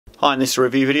Hi, in this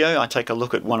review video I take a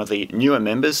look at one of the newer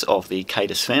members of the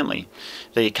Khadas family,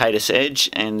 the Khadas Edge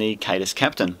and the Khadas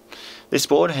Captain. This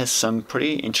board has some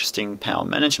pretty interesting power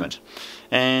management,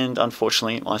 and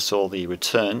unfortunately I saw the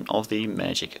return of the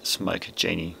Magic Smoke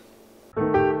Genie.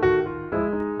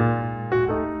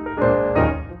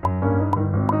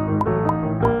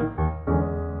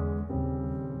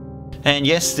 And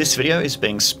yes, this video is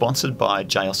being sponsored by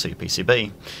JLC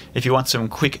PCB. If you want some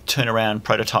quick turnaround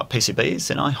prototype PCBs,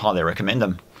 then I highly recommend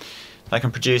them. They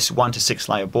can produce 1 to 6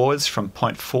 layer boards from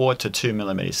 0.4 to 2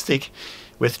 mm thick,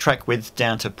 with track width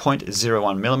down to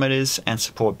 0.01 mm and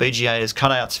support BGAs,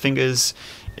 cutouts, fingers.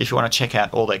 If you want to check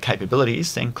out all their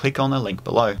capabilities, then click on the link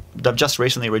below. They've just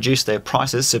recently reduced their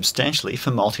prices substantially for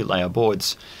multi-layer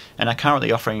boards, and are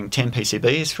currently offering 10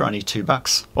 PCBs for only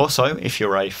 $2. Also, if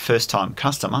you're a first-time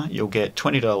customer, you'll get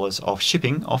 $20 off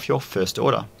shipping off your first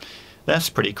order. That's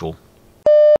pretty cool.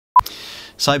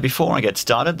 So before I get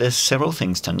started, there's several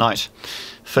things to note.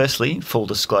 Firstly, full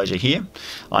disclosure here,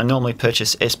 I normally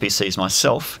purchase SPCs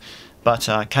myself, but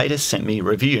Khadas sent me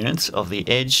review units of the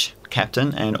Edge,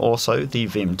 Captain and also the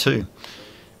Vim 2.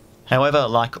 However,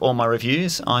 like all my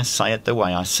reviews, I say it the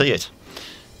way I see it.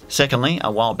 Secondly,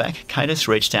 a while back, Khadas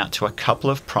reached out to a couple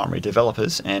of primary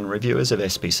developers and reviewers of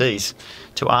SPCs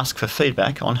to ask for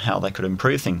feedback on how they could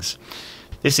improve things.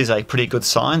 This is a pretty good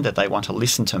sign that they want to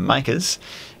listen to makers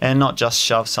and not just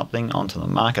shove something onto the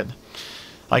market.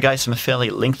 I gave some fairly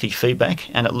lengthy feedback,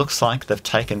 and it looks like they've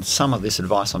taken some of this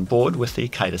advice on board with the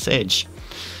Khadas Edge.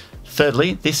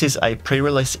 Thirdly, this is a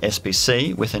pre-release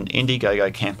SPC with an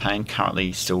IndieGoGo campaign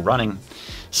currently still running,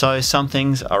 so some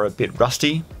things are a bit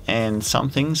rusty and some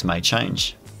things may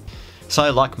change.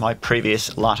 So like my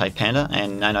previous Latte Panda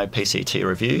and Nano PCT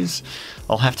reviews,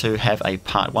 I'll have to have a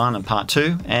part 1 and part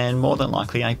 2 and more than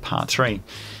likely a part 3,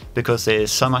 because there's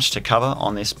so much to cover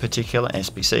on this particular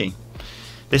SPC.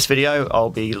 This video I'll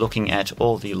be looking at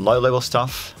all the low-level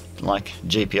stuff like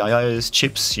GPIOs,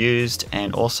 chips used,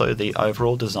 and also the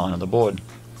overall design of the board.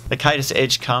 The Khadas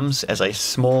Edge comes as a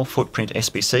small footprint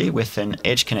SPC with an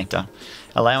edge connector,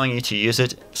 allowing you to use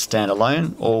it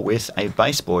standalone or with a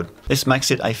baseboard. This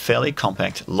makes it a fairly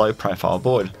compact, low-profile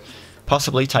board,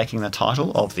 possibly taking the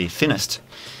title of the thinnest.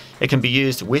 It can be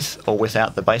used with or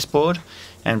without the baseboard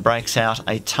and breaks out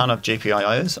a ton of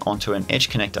GPIOs onto an edge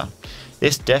connector.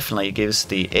 This definitely gives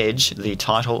the Edge the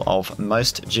title of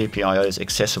most GPIOs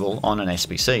accessible on an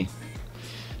SPC.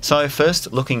 So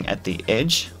first, looking at the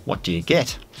Edge, what do you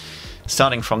get?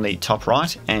 Starting from the top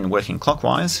right and working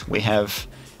clockwise, we have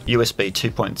USB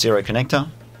 2.0 connector,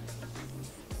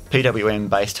 PWM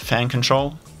based fan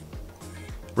control,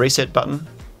 reset button,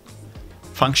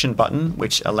 function button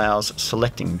which allows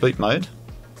selecting boot mode,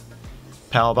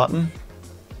 power button,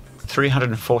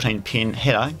 314 pin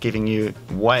header giving you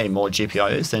way more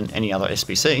GPIOs than any other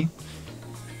SPC,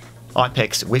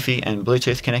 IPEX Wi-Fi and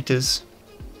Bluetooth connectors,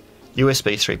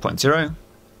 USB 3.0,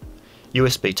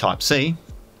 USB Type-C,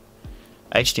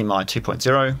 HDMI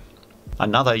 2.0,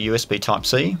 another USB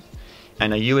Type-C,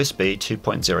 and a USB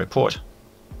 2.0 port.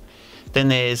 Then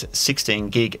there's 16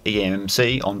 gig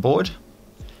eMMC on board,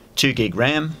 2 gig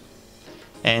RAM,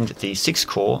 and the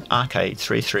 6-core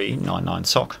Rk3288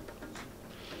 sock.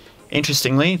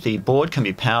 Interestingly, the board can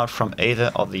be powered from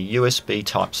either of the USB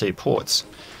Type-C ports,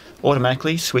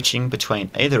 automatically switching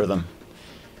between either of them.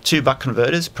 2 buck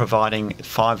converters providing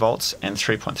 5 volts and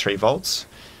 3.3 volts.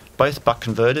 Both buck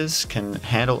converters can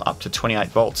handle up to 28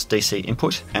 volts DC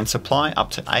input and supply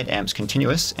up to 8 amps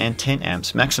continuous and 10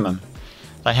 amps maximum.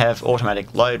 They have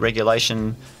automatic load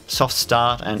regulation, soft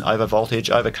start and over voltage,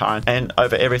 over current and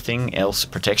over everything else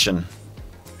protection.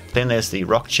 Then there's the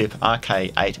Rockchip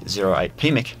Rk328888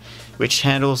 PMIC, which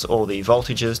handles all the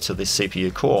voltages to the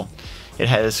CPU core. It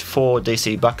has 4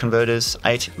 DC buck converters,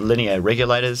 8 linear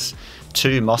regulators,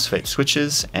 2 MOSFET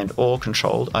switches, and all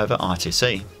controlled over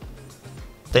I2C.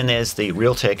 Then there's the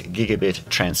Realtek Gigabit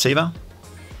transceiver,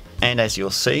 and as you'll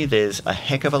see, there's a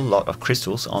heck of a lot of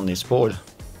crystals on this board.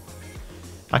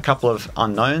 A couple of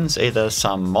unknowns, either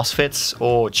some MOSFETs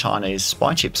or Chinese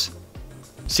spy chips.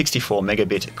 64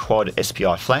 megabit quad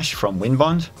SPI flash from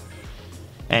Winbond,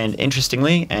 and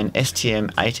interestingly an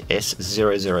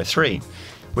STM8S003,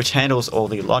 which handles all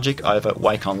the logic over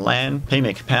Wacom LAN,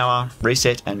 PMIC power,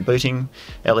 reset and booting,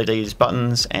 LEDs,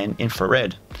 buttons and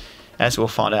infrared. As we'll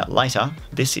find out later,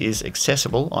 this is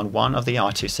accessible on one of the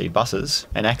I2C buses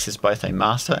and acts as both a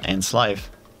master and slave.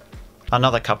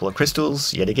 Another couple of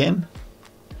crystals yet again,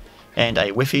 and a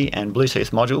Wi-Fi and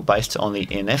Bluetooth module based on the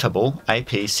ineffable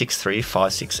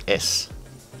AP6356S.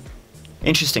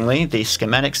 Interestingly, the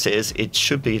schematic says it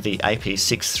should be the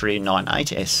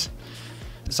AP6398S,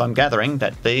 so I'm gathering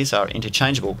that these are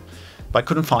interchangeable, but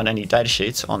couldn't find any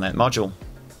datasheets on that module.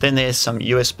 Then there's some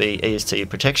USB ESD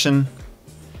protection,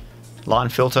 line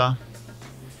filter,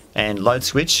 and load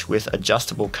switch with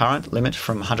adjustable current limit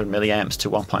from 100 mA to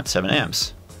 1.7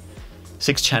 amps.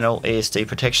 6-channel ESD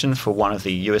protection for one of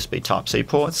the USB Type-C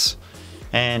ports,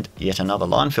 and yet another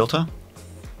line filter.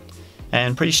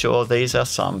 And pretty sure these are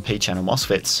some P-channel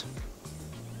MOSFETs.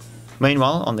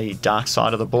 Meanwhile, on the dark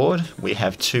side of the board, we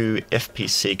have 2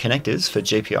 FPC connectors for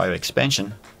GPIO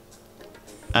expansion.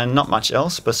 And not much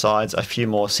else besides a few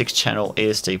more 6-channel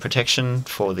ESD protection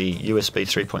for the USB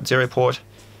 3.0 port,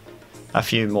 a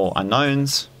few more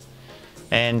unknowns,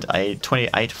 and a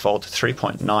 28 volt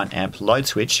 3.9 amp load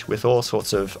switch with all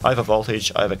sorts of over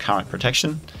voltage, over current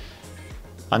protection,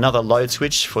 another load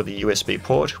switch for the USB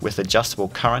port with adjustable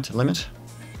current limit,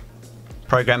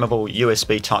 programmable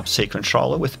USB Type-C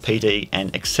controller with PD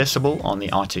and accessible on the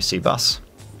I2C bus,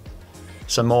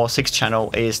 some more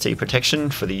 6-channel ESD protection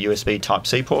for the USB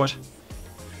Type-C port,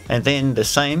 and then the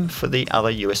same for the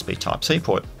other USB Type-C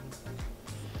port.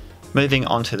 Moving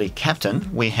on to the Captain,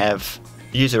 we have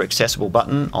user accessible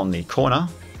button on the corner,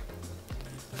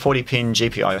 40-pin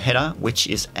GPIO header, which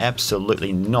is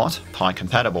absolutely not Pi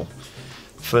compatible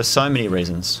for so many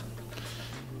reasons.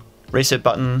 Reset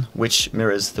button, which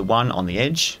mirrors the one on the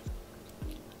edge,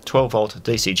 12 volt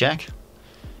DC jack,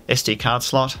 SD card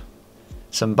slot,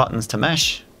 some buttons to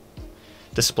mash,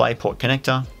 display port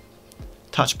connector,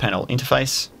 touch panel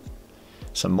interface,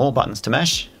 some more buttons to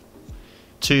mash,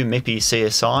 2 MIPI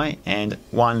CSI and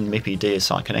 1 MIPI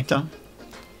DSI connector,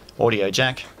 audio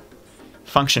jack,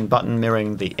 function button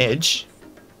mirroring the edge,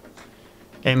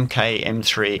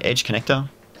 MK-M3 edge connector,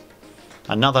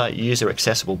 another user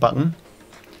accessible button,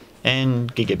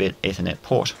 and Gigabit Ethernet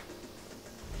port.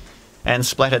 And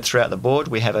splattered throughout the board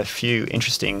we have a few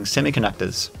interesting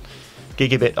semiconductors,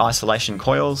 Gigabit isolation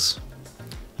coils,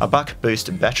 a buck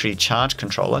boost battery charge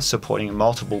controller supporting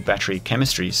multiple battery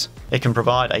chemistries. It can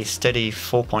provide a steady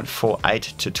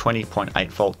 4.48 to 20.8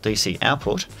 volt DC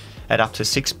output at up to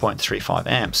 6.35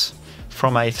 amps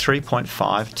from a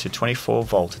 3.5 to 24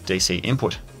 volt DC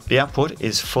input. The output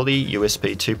is fully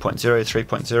USB 2.0,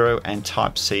 3.0 and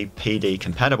Type-C PD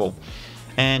compatible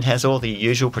and has all the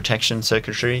usual protection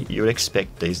circuitry you would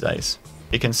expect these days.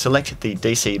 You can select the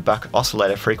DC buck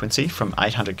oscillator frequency from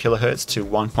 800 kHz to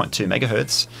 1.2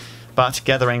 MHz, but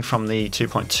gathering from the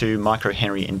 2.2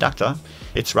 microhenry inductor,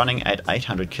 it's running at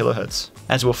 800 kHz.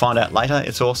 As we'll find out later,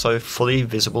 it's also fully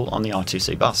visible on the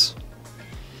I2C bus.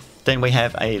 Then we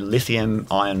have a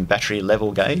lithium-ion battery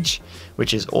level gauge,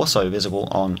 which is also visible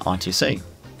on I2C.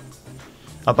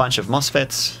 A bunch of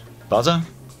MOSFETs, buzzer,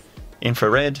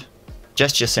 infrared,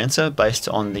 gesture sensor based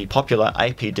on the popular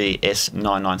APD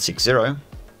S9960,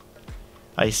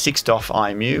 a 6DOF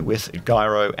IMU with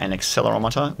gyro and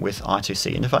accelerometer with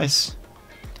I2C interface,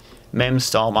 MEMS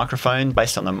style microphone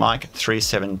based on the mic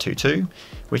 3722,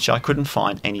 which I couldn't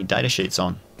find any datasheets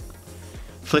on.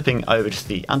 Flipping over to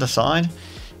the underside,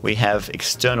 we have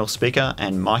external speaker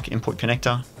and mic input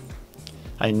connector,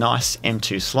 a nice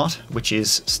M2 slot, which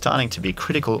is starting to be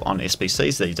critical on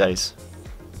SBCs these days,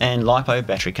 and LiPo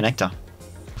battery connector.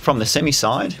 From the semi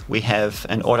side, we have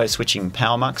an auto switching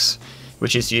power mux,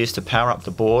 which is used to power up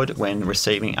the board when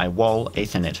receiving a WOL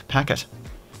Ethernet packet.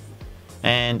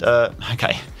 And a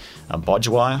bodge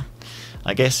wire.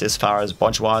 I guess as far as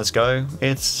bodge wires go,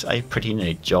 it's a pretty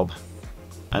neat job.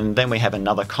 And then we have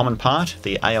another common part,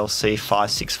 the ALC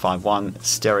 5651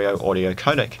 stereo audio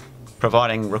codec,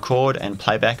 providing record and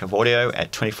playback of audio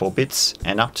at 24 bits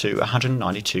and up to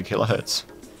 192 kHz.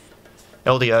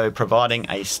 LDO providing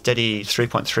a steady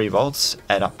 3.3 volts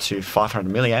at up to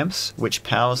 500 milliamps, which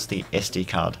powers the SD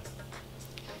card.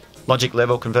 Logic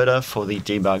level converter for the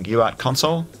debug UART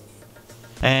console.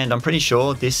 And I'm pretty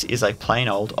sure this is a plain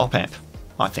old op amp,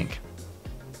 I think.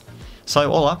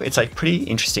 So all up, it's a pretty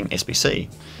interesting SBC,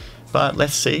 but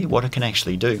let's see what it can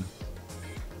actually do.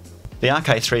 The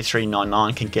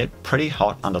RK3399 can get pretty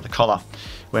hot under the collar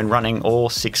when running all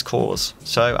 6 cores,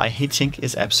 so a heatsink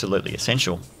is absolutely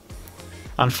essential.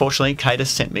 Unfortunately, Khadas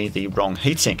sent me the wrong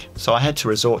heatsink, so I had to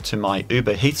resort to my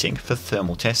Uber heatsink for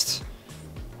thermal tests.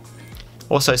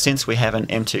 Also, since we have an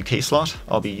M2 key slot,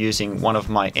 I'll be using one of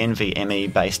my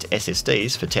NVMe based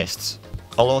SSDs for tests.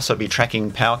 I'll also be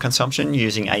tracking power consumption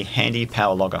using a handy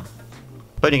power logger.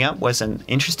 Booting up was an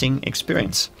interesting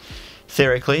experience.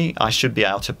 Theoretically, I should be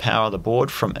able to power the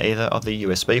board from either of the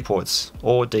USB ports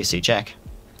or DC jack.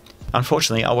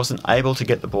 Unfortunately, I wasn't able to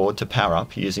get the board to power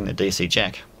up using the DC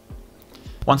jack.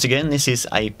 Once again, this is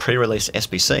a pre-release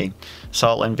SBC, so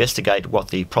I'll investigate what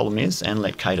the problem is and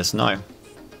let Khadas know.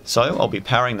 So I'll be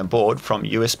powering the board from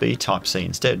USB Type-C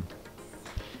instead.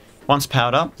 Once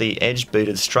powered up, the Edge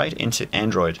booted straight into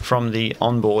Android from the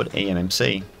onboard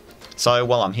eMMC. So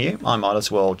while I'm here, I might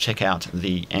as well check out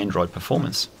the Android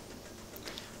performance.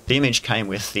 The image came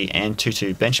with the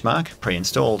Antutu benchmark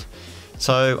pre-installed,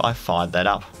 so I fired that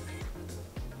up.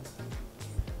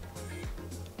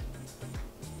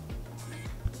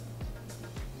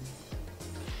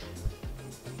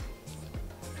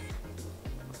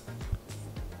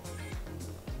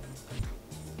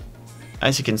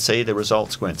 As you can see, the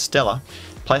results weren't stellar,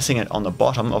 placing it on the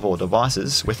bottom of all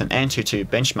devices with an Antutu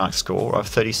benchmark score of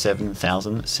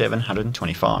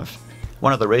 37,725.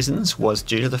 One of the reasons was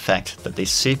due to the fact that the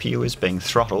CPU is being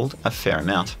throttled a fair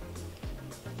amount.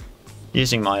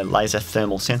 Using my laser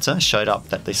thermal sensor showed up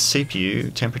that the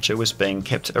CPU temperature was being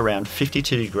kept around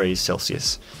 52 degrees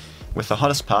Celsius, with the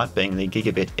hottest part being the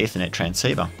Gigabit Ethernet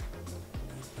transceiver.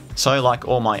 So like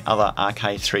all my other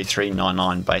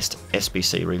Rk3388 based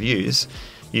SBC reviews,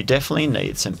 you definitely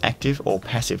need some active or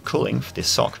passive cooling for this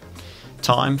SoC.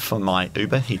 Time for my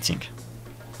Uber heatsink.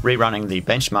 Rerunning the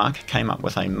benchmark came up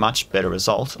with a much better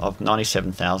result of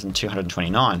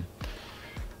 97,229.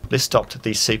 This stopped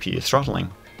the CPU throttling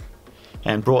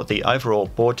and brought the overall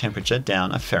board temperature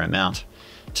down a fair amount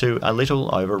to a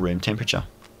little over room temperature.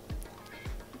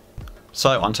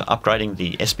 So on to upgrading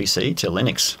the SBC to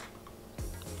Linux.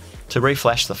 To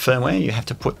reflash the firmware, you have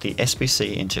to put the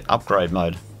SBC into upgrade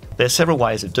mode. There's several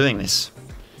ways of doing this.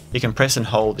 You can press and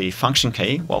hold the function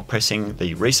key while pressing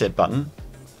the reset button,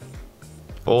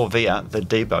 or via the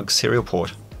debug serial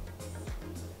port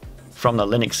from the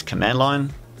Linux command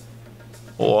line,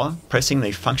 or pressing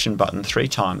the function button 3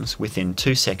 times within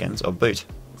 2 seconds of boot,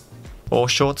 or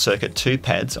short circuit 2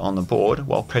 pads on the board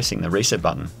while pressing the reset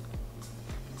button.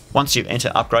 Once you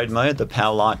enter upgrade mode, the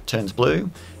power light turns blue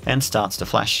and starts to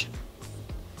flash.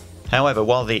 However,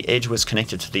 while the Edge was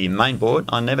connected to the mainboard,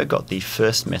 I never got the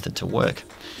first method to work.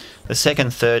 The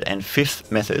second, third and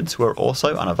fifth methods were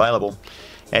also unavailable,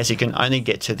 as you can only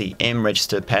get to the M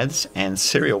register pads and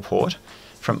serial port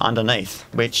from underneath,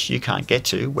 which you can't get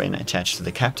to when attached to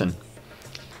the Captain.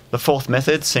 The fourth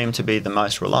method seemed to be the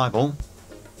most reliable,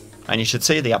 and you should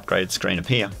see the upgrade screen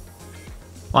appear.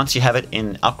 Once you have it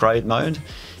in upgrade mode,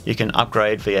 you can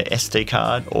upgrade via SD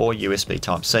card or USB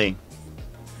Type-C.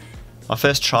 I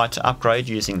first tried to upgrade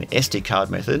using the SD card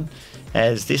method,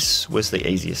 as this was the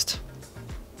easiest.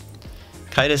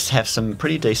 Khadas have some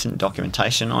pretty decent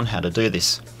documentation on how to do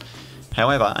this.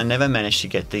 However, I never managed to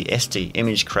get the SD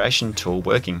image creation tool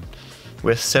working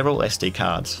with several SD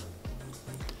cards.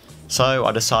 So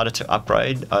I decided to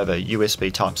upgrade over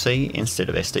USB Type-C instead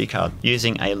of SD card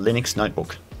using a Linux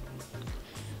notebook.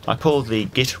 I pulled the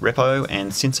Git repo,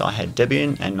 and since I had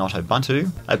Debian and not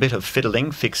Ubuntu, a bit of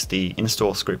fiddling fixed the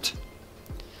install script.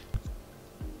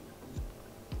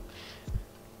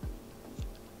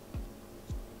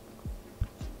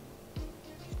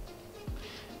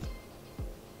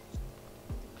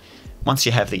 Once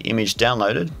you have the image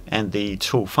downloaded and the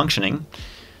tool functioning,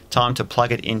 time to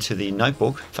plug it into the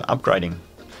notebook for upgrading.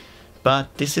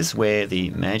 But this is where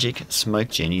the magic smoke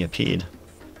genie appeared.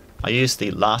 I used the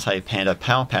Latte Panda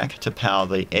power pack to power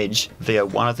the Edge via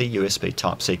one of the USB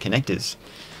Type-C connectors.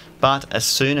 But as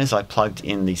soon as I plugged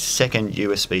in the second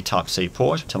USB Type-C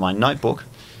port to my notebook,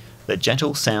 the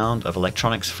gentle sound of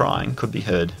electronics frying could be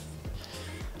heard.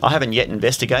 I haven't yet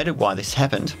investigated why this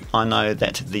happened. I know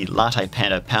that the Latte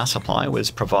Panda power supply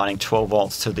was providing 12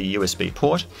 volts to the USB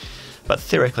port, but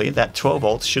theoretically that 12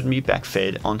 volts shouldn't be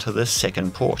backfed onto the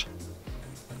second port.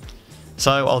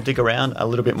 So I'll dig around a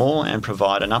little bit more and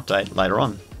provide an update later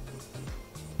on.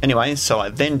 Anyway, so I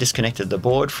then disconnected the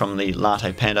board from the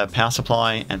Latte Panda power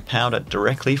supply and powered it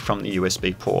directly from the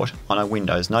USB port on a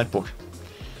Windows notebook.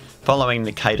 Following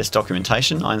the Khadas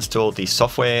documentation, I installed the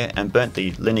software and burnt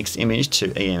the Linux image to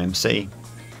eMMC.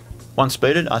 Once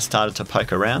booted, I started to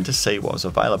poke around to see what was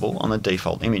available on the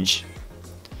default image.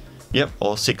 Yep,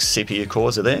 all 6 CPU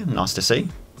cores are there, nice to see.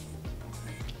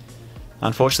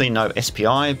 Unfortunately no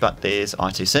SPI, but there's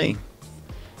I2C.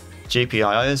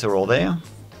 GPIOs are all there,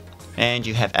 and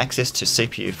you have access to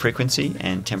CPU frequency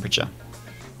and temperature.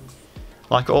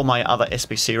 Like all my other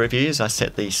SBC reviews, I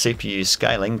set the CPU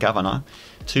scaling governor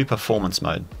to performance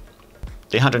mode.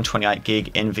 The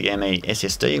 128GB NVMe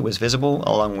SSD was visible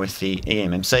along with the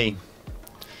eMMC.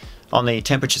 On the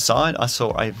temperature side, I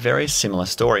saw a very similar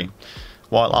story.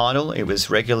 While idle, it was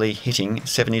regularly hitting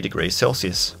 70 degrees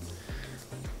Celsius.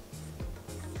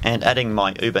 And adding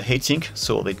my Uber heatsink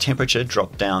saw the temperature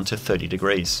drop down to 30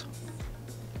 degrees.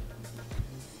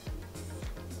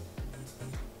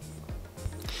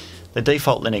 The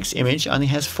default Linux image only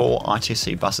has 4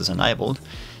 I2C buses enabled,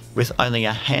 with only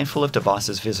a handful of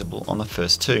devices visible on the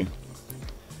first 2.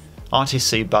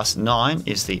 Rtc bus 9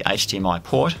 is the HDMI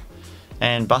port,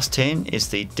 and bus 10 is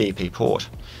the DP port.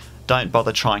 Don't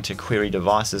bother trying to query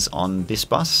devices on this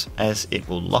bus, as it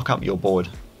will lock up your board.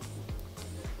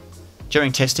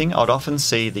 During testing, I'd often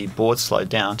see the board slow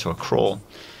down to a crawl.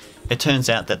 It turns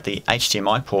out that the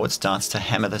HDMI port starts to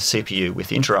hammer the CPU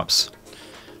with interrupts.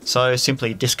 So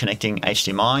simply disconnecting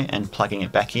HDMI and plugging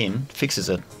it back in fixes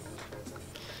it.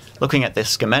 Looking at this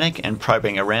schematic and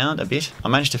probing around a bit, I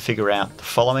managed to figure out the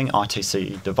following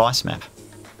Rtc device map.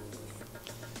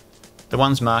 The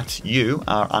ones marked U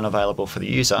are unavailable for the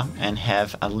user and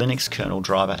have a Linux kernel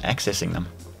driver accessing them.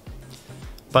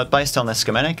 But based on the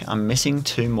schematic, I'm missing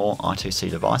two more Rtc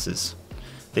devices,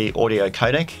 the audio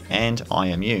codec and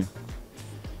IMU.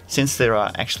 Since there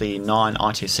are actually 9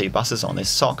 Rtc buses on this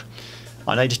SoC,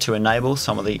 I needed to enable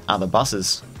some of the other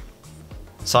buses.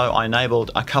 So I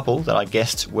enabled a couple that I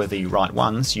guessed were the right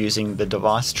ones using the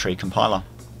device tree compiler,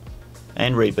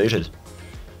 and rebooted.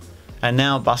 And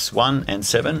now bus 1 and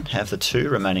 7 have the 2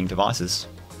 remaining devices.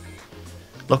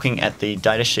 Looking at the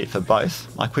datasheet for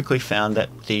both, I quickly found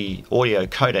that the audio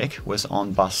codec was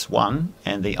on bus 1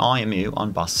 and the IMU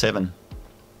on bus 7.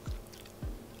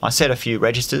 I set a few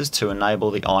registers to enable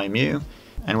the IMU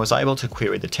and was able to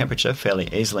query the temperature fairly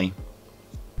easily.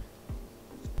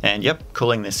 And yep,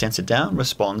 cooling the sensor down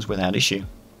responds without issue.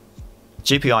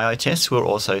 GPIO tests were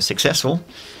also successful,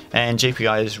 and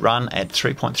GPIOs run at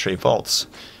 3.3 volts.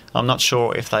 I'm not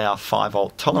sure if they are 5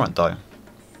 volt tolerant though.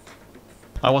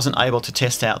 I wasn't able to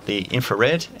test out the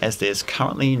infrared as there's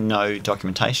currently no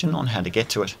documentation on how to get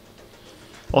to it.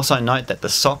 Also note that the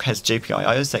SoC has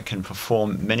GPIOs that can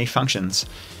perform many functions,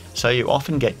 so you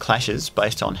often get clashes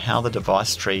based on how the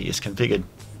device tree is configured.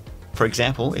 For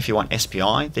example, if you want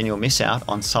SPI, then you'll miss out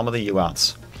on some of the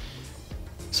UARTs.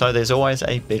 So there's always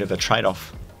a bit of a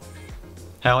trade-off.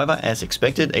 However, as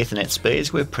expected, Ethernet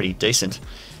speeds were pretty decent,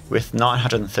 with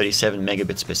 937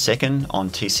 megabits per second on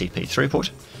TCP throughput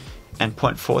and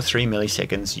 0.43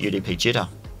 milliseconds UDP jitter.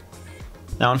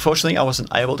 Now unfortunately I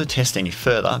wasn't able to test any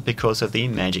further because of the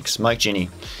Magic Smoke Genie,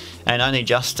 and only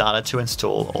just started to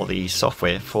install all the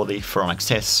software for the Phoronix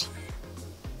tests.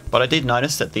 But I did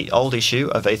notice that the old issue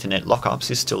of Ethernet lockups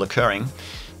is still occurring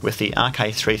with the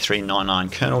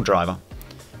RK3399 kernel driver.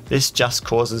 This just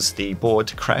causes the board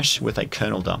to crash with a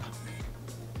kernel dump.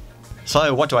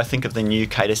 So what do I think of the new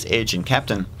Khadas Edge and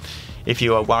Captain? If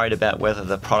you are worried about whether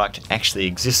the product actually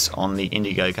exists on the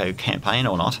IndieGoGo campaign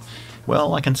or not,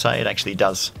 well, I can say it actually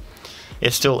does.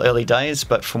 It's still early days,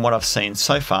 but from what I've seen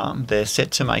so far, they're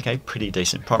set to make a pretty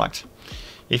decent product.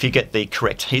 If you get the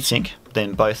correct heatsink,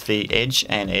 then both the Edge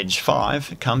and Edge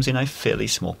 5 comes in a fairly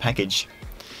small package.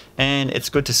 And it's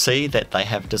good to see that they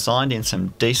have designed in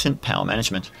some decent power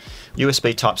management.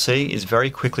 USB Type-C is very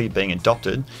quickly being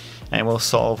adopted and will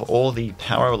solve all the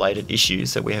power related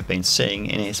issues that we have been seeing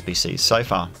in SBCs so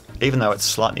far. Even though it's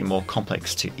slightly more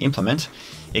complex to implement,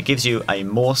 it gives you a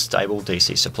more stable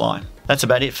DC supply. That's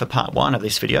about it for part 1 of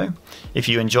this video. If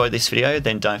you enjoyed this video,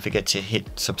 then don't forget to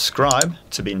hit subscribe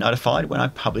to be notified when I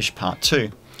publish part 2.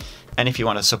 And if you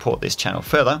want to support this channel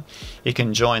further, you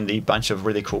can join the bunch of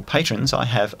really cool patrons I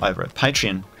have over at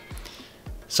Patreon.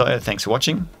 So thanks for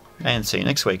watching, and see you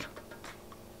next week.